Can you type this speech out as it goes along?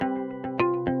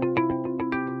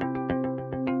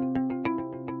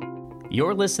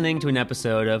You're listening to an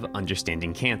episode of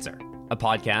Understanding Cancer, a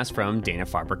podcast from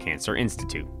Dana-Farber Cancer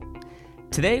Institute.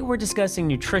 Today, we're discussing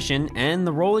nutrition and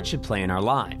the role it should play in our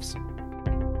lives.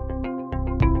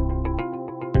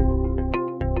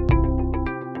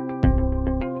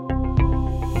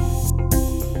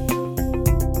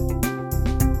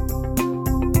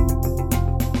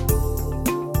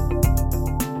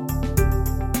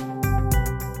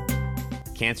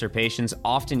 Cancer patients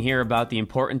often hear about the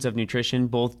importance of nutrition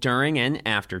both during and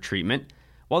after treatment.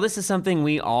 While this is something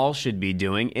we all should be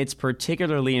doing, it's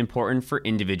particularly important for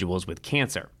individuals with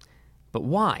cancer. But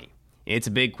why? It's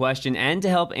a big question, and to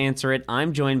help answer it,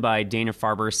 I'm joined by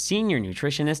Dana-Farber senior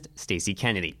nutritionist Stacey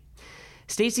Kennedy.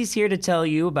 Stacey's here to tell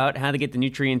you about how to get the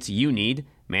nutrients you need,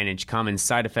 manage common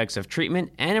side effects of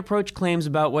treatment, and approach claims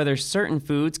about whether certain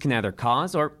foods can either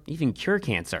cause or even cure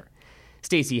cancer.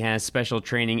 Stacey has special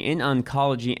training in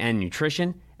oncology and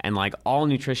nutrition, and like all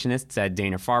nutritionists at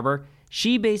Dana-Farber,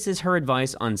 she bases her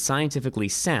advice on scientifically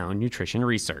sound nutrition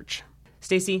research.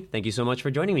 Stacey, thank you so much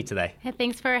for joining me today.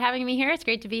 Thanks for having me here. It's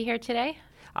great to be here today.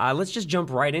 Let's just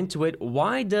jump right into it.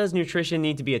 Why does nutrition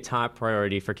need to be a top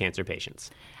priority for cancer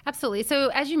patients? Absolutely. So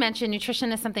as you mentioned,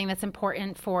 nutrition is something that's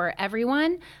important for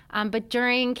everyone. But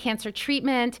during cancer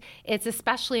treatment, it's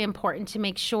especially important to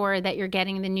make sure that you're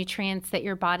getting the nutrients that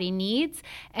your body needs.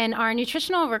 And our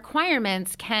nutritional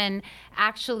requirements can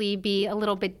actually be a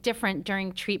little bit different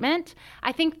during treatment.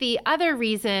 I think the other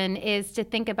reason is to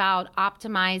think about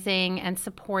optimizing and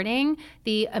supporting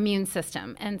the immune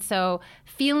system. And so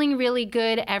feeling really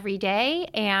good every day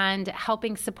and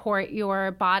helping support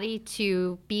your body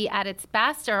to be at its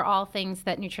best are all things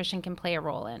that nutrition can play a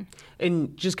role in.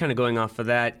 And just kind of going off of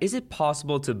that, is it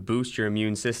possible to boost your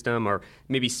immune system or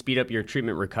maybe speed up your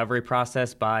treatment recovery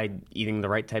process by eating the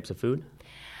right types of food?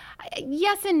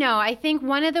 Yes and no. I think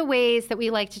one of the ways that we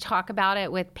like to talk about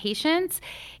it with patients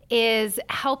is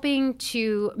helping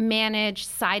to manage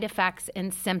side effects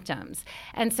and symptoms.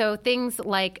 And so things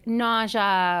like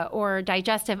nausea or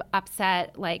digestive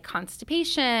upset like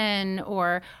constipation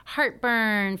or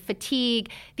heartburn,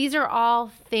 fatigue, these are all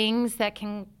things that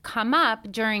can come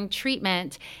up during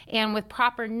treatment. And with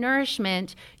proper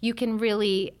nourishment, you can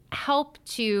really help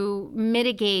to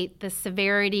mitigate the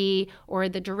severity or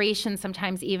the duration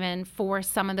sometimes even for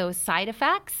some of those side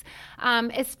effects.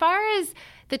 As far as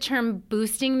the term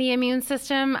boosting the immune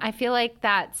system, I feel like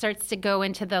that starts to go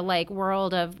into the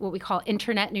world of what we call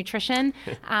internet nutrition.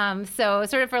 So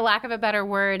sort of for lack of a better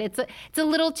word, it's a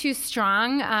little too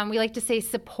strong. We like to say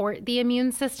support the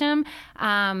immune system.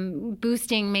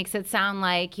 Boosting makes it sound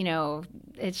like,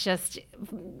 it's just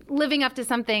living up to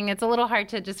something. It's a little hard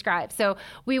to describe. So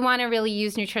we want to really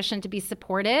use nutrition to be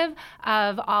supportive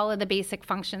of all of the basic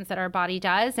functions that our body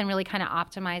does and really kind of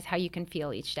optimize how you can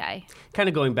feel each day. Kind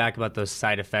of going back about those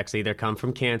side effects that either come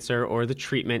from cancer or the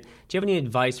treatment, do you have any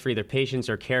advice for either patients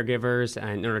or caregivers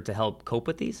in order to help cope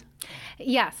with these?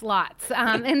 Yes, lots.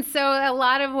 And so a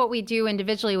lot of what we do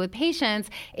individually with patients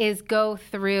is go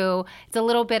through, it's a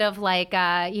little bit of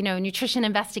nutrition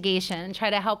investigation and try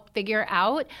to help figure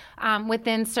out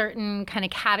within certain kind of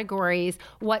categories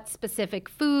what specific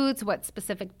foods, what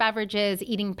specific beverages,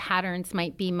 eating patterns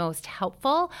might be most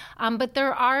helpful. But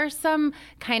there are some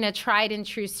kind of tried and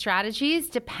true strategies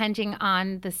depending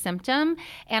on the symptom.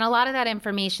 And a lot of that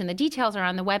information, the details are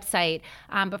on the website.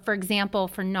 But for example,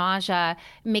 for nausea,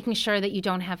 making sure that you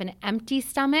don't have an empty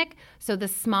stomach. So the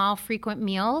small, frequent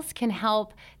meals can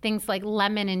help. Things like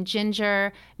lemon and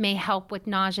ginger may help with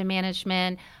nausea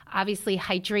management. Obviously,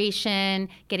 hydration,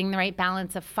 getting the right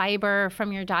balance of fiber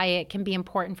from your diet can be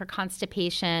important for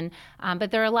constipation.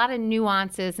 But there are a lot of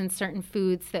nuances in certain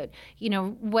foods that,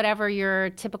 whatever your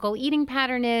typical eating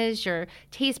pattern is, your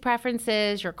taste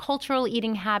preferences, your cultural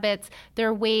eating habits, there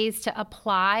are ways to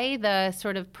apply the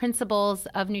sort of principles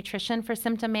of nutrition for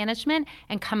symptom management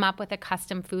and come up with a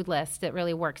custom food list that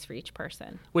really works for each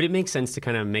person. Would it make sense to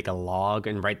kind of make a log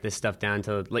and write this stuff down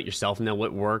to let yourself know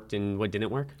what worked and what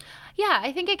didn't work? Yeah,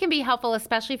 I think it can be helpful,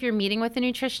 especially if you're meeting with a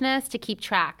nutritionist, to keep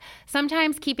track.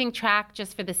 Sometimes keeping track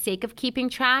just for the sake of keeping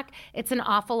track, it's an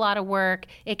awful lot of work.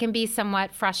 It can be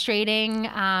somewhat frustrating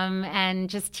and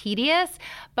just tedious,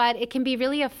 but it can be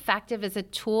really effective as a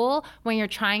tool when you're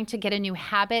trying to get a new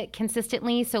habit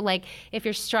consistently. So if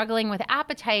you're struggling with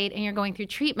appetite and you're going through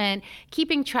treatment,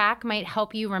 keeping track might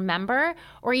help you remember,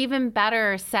 or even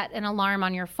better, set an alarm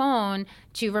on your phone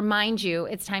to remind you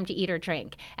it's time to eat or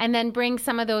drink. And then bring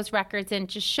some of those records in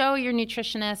to show your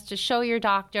nutritionist, to show your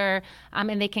doctor,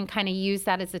 and they can kind of use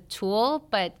that as a tool.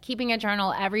 But keeping a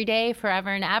journal every day,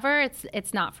 forever and ever,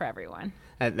 it's not for everyone.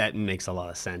 That makes a lot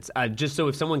of sense. Just so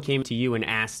if someone came to you and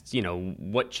asked,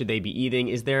 what should they be eating,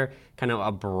 is there kind of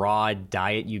a broad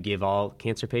diet you give all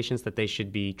cancer patients that they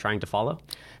should be trying to follow?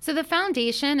 So the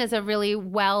foundation is a really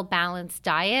well-balanced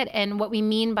diet. And what we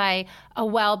mean by a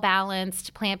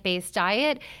well-balanced plant-based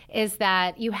diet is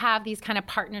that you have these kind of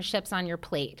partnerships on your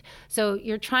plate. So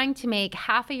you're trying to make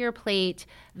half of your plate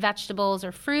vegetables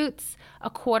or fruits, a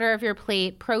quarter of your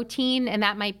plate protein, and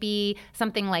that might be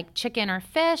something like chicken or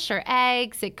fish or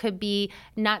eggs. It could be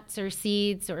nuts or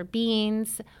seeds or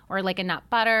beans or like a nut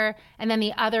butter. And then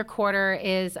the other quarter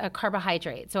is a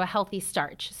carbohydrate, so a healthy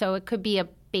starch. So it could be a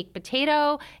baked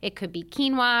potato, it could be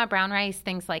quinoa, brown rice,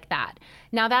 things like that.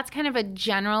 Now that's kind of a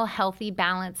general healthy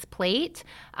balanced plate,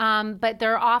 but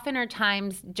there often are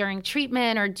times during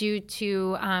treatment or due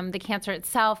to the cancer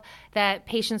itself that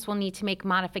patients will need to make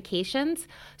modifications.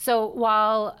 So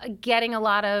while getting a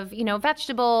lot of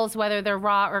vegetables, whether they're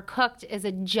raw or cooked, is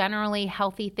a generally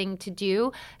healthy thing to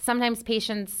do, sometimes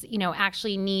patients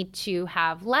actually need to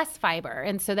have less fiber,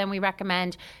 and so then we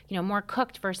recommend more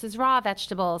cooked versus raw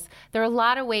vegetables. There are a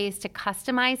lot of ways to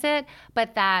customize it,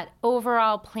 but that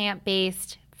overall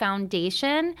plant-based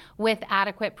foundation with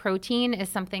adequate protein is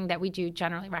something that we do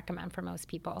generally recommend for most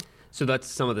people. So that's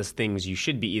some of the things you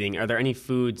should be eating. Are there any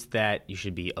foods that you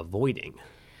should be avoiding?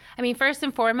 I mean, first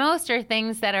and foremost are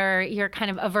things that you're kind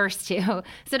of averse to.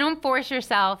 So don't force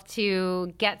yourself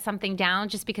to get something down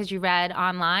just because you read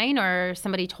online or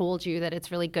somebody told you that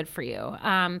it's really good for you.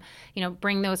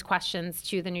 Bring those questions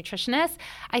to the nutritionist.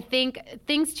 I think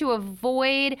things to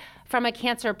avoid from a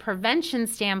cancer prevention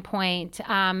standpoint,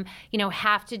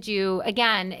 have to do,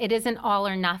 again, it isn't all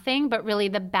or nothing, but really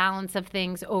the balance of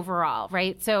things overall,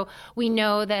 right? So we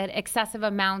know that excessive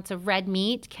amounts of red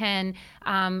meat can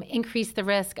increase the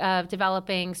risk of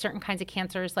developing certain kinds of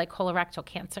cancers like colorectal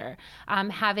cancer.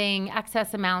 Having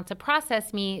excess amounts of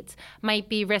processed meats might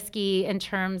be risky in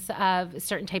terms of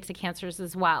certain types of cancers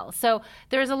as well. So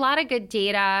there's a lot of good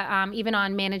data, even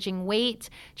on managing weight,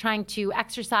 trying to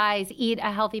exercise, eat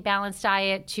a healthy balanced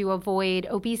diet to avoid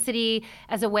obesity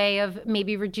as a way of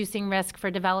maybe reducing risk for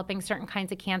developing certain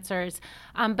kinds of cancers.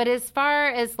 But as far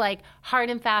as like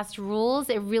hard and fast rules,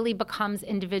 it really becomes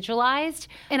individualized.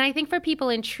 And I think for people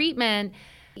in treatment,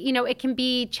 it can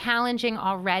be challenging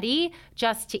already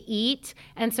just to eat.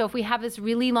 And so if we have this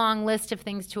really long list of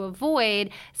things to avoid,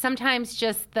 sometimes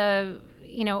just the,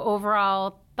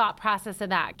 overall thought process of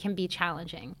that can be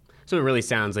challenging. So it really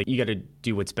sounds like you got to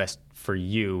do what's best for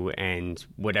you, and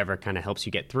whatever kind of helps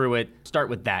you get through it, start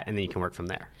with that, and then you can work from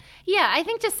there. Yeah, I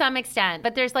think to some extent,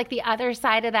 but there's like the other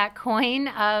side of that coin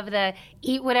of the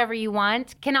eat whatever you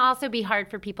want can also be hard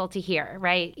for people to hear,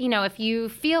 right? If you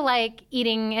feel like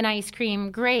eating an ice cream,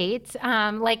 great.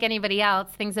 Like anybody else,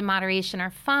 things in moderation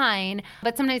are fine.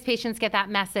 But sometimes patients get that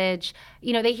message,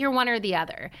 they hear one or the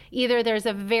other. Either there's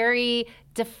a very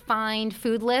defined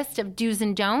food list of do's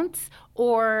and don'ts,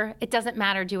 or it doesn't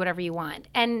matter, do whatever you want.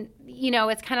 And,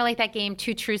 it's kind of like that game,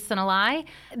 two truths and a lie.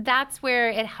 That's where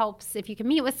it helps if you can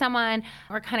meet with someone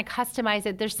or kind of customize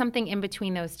it. There's something in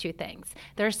between those two things.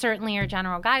 There certainly are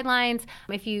general guidelines.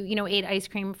 If you, ate ice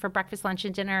cream for breakfast, lunch,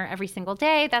 and dinner every single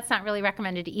day, that's not really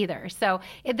recommended either. So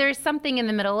there's something in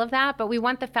the middle of that, but we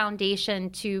want the foundation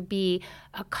to be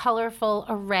a colorful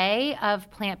array of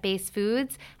plant-based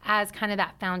foods as kind of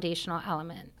that foundational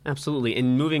element. Absolutely.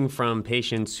 And moving from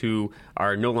patients who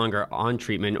are no longer on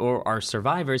treatment or are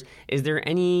survivors, is there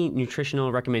any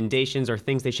nutritional recommendations or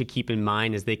things they should keep in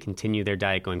mind as they continue their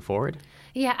diet going forward?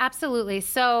 Yeah, absolutely.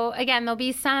 So again, there'll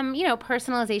be some,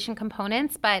 personalization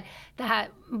components, but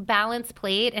that balanced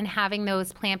plate and having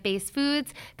those plant-based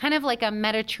foods, kind of like a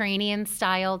Mediterranean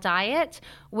style diet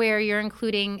where you're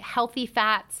including healthy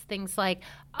fats, things like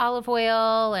olive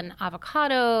oil and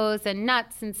avocados and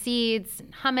nuts and seeds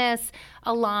and hummus,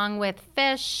 along with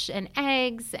fish and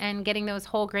eggs and getting those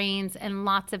whole grains and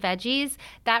lots of veggies.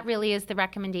 That really is the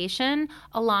recommendation,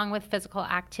 along with physical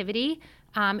activity.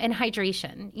 And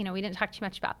hydration. We didn't talk too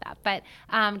much about that,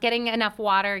 but getting enough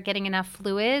water, getting enough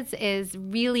fluids is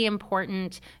really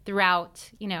important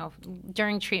throughout,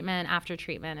 during treatment, after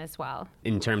treatment as well.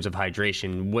 In terms of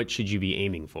hydration, what should you be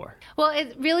aiming for? Well,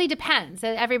 it really depends.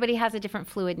 Everybody has a different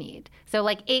fluid need. So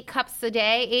like 8 cups a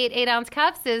day, 8-ounce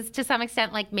cups is to some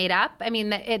extent like made up. I mean,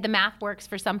 the math works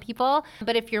for some people,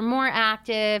 but if you're more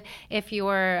active, if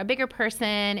you're a bigger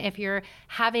person, if you're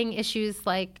having issues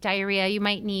like diarrhea, you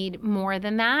might need more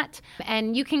than that.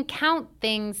 And you can count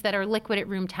things that are liquid at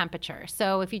room temperature.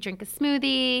 So if you drink a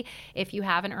smoothie, if you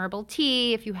have an herbal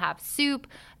tea, if you have soup,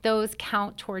 those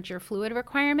count towards your fluid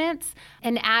requirements.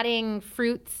 And adding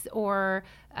fruits or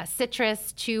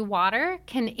citrus to water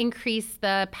can increase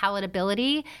the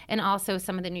palatability and also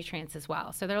some of the nutrients as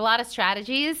well. So there are a lot of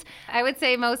strategies. I would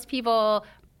say most people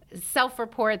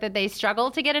self-report that they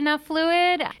struggle to get enough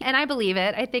fluid. And I believe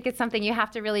it. I think it's something you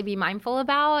have to really be mindful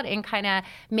about and kind of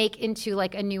make into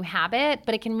like a new habit,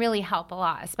 but it can really help a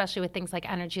lot, especially with things like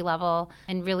energy level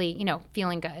and really,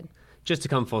 feeling good. Just to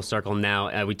come full circle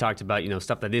now, we talked about,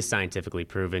 stuff that is scientifically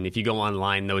proven. If you go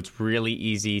online, though, it's really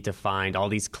easy to find all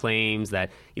these claims that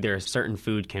either a certain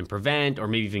food can prevent or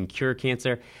maybe even cure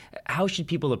cancer. How should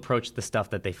people approach the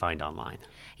stuff that they find online?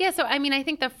 Yeah, so I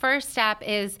think the first step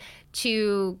is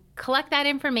to collect that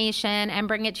information and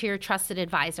bring it to your trusted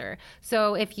advisor.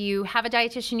 So if you have a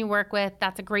dietitian you work with,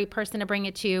 that's a great person to bring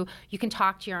it to. You can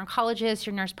talk to your oncologist,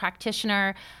 your nurse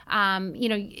practitioner.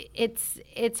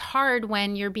 It's hard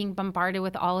when you're being bombarded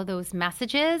with all of those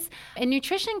messages. And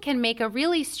nutrition can make a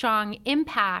really strong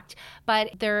impact,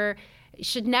 but there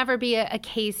should never be a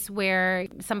case where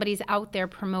somebody's out there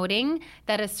promoting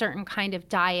that a certain kind of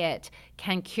diet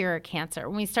can cure cancer.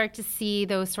 When we start to see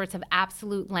those sorts of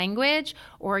absolute language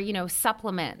or,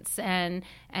 supplements and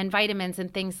vitamins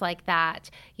and things like that,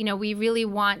 we really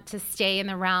want to stay in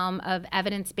the realm of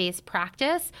evidence-based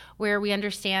practice where we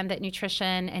understand that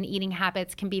nutrition and eating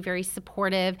habits can be very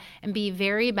supportive and be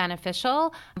very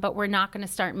beneficial, but we're not going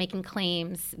to start making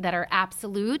claims that are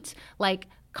absolute, like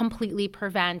completely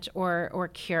prevent or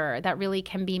cure. That really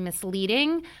can be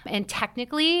misleading and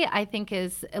technically I think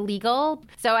is illegal.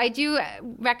 So I do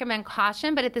recommend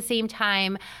caution, but at the same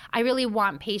time, I really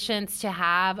want patients to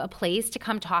have a place to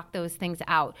come talk those things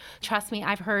out. Trust me,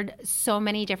 I've heard so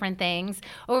many different things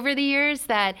over the years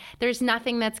that there's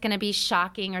nothing that's going to be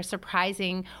shocking or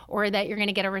surprising or that you're going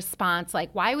to get a response like,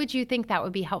 why would you think that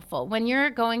would be helpful? When you're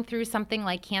going through something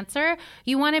like cancer,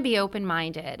 you want to be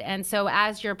open-minded. And so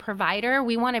as your provider,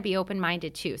 we want to be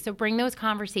open-minded too. So bring those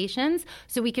conversations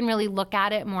so we can really look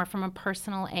at it more from a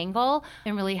personal angle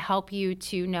and really help you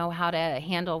to know how to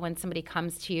handle when somebody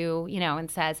comes to you,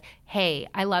 and says, hey,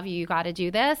 I love you, you got to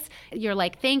do this. You're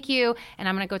like, thank you, and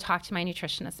I'm going to go talk to my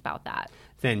nutritionist about that.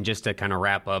 Then just to kind of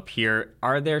wrap up here,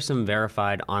 are there some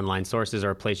verified online sources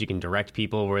or a place you can direct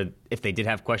people where if they did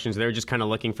have questions, they're just kind of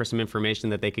looking for some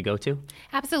information that they could go to?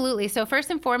 Absolutely. So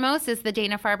first and foremost is the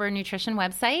Dana-Farber Nutrition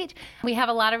website. We have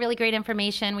a lot of really great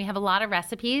information. We have a lot of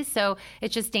recipes. So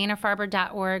it's just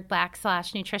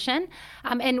danafarber.org/nutrition.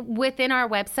 And within our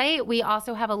website, we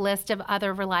also have a list of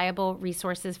other reliable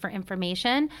resources for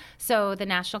information. So the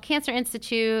National Cancer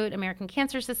Institute, American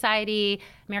Cancer Society,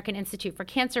 American Institute for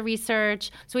Cancer Research.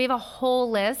 So we have a whole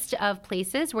list of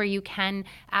places where you can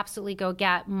absolutely go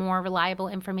get more reliable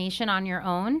information on your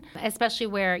own, especially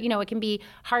where, it can be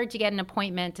hard to get an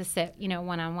appointment to sit,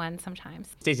 one-on-one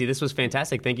sometimes. Stacey, this was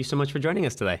fantastic. Thank you so much for joining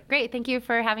us today. Great. Thank you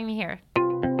for having me here.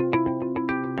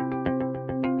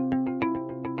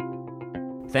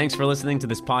 Thanks for listening to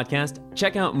this podcast.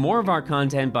 Check out more of our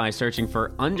content by searching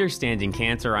for Understanding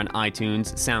Cancer on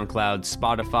iTunes, SoundCloud,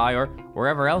 Spotify, or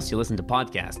wherever else you listen to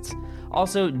podcasts.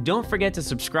 Also, don't forget to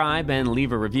subscribe and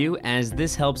leave a review as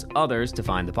this helps others to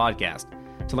find the podcast.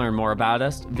 To learn more about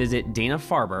us, visit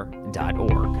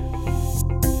danafarber.org.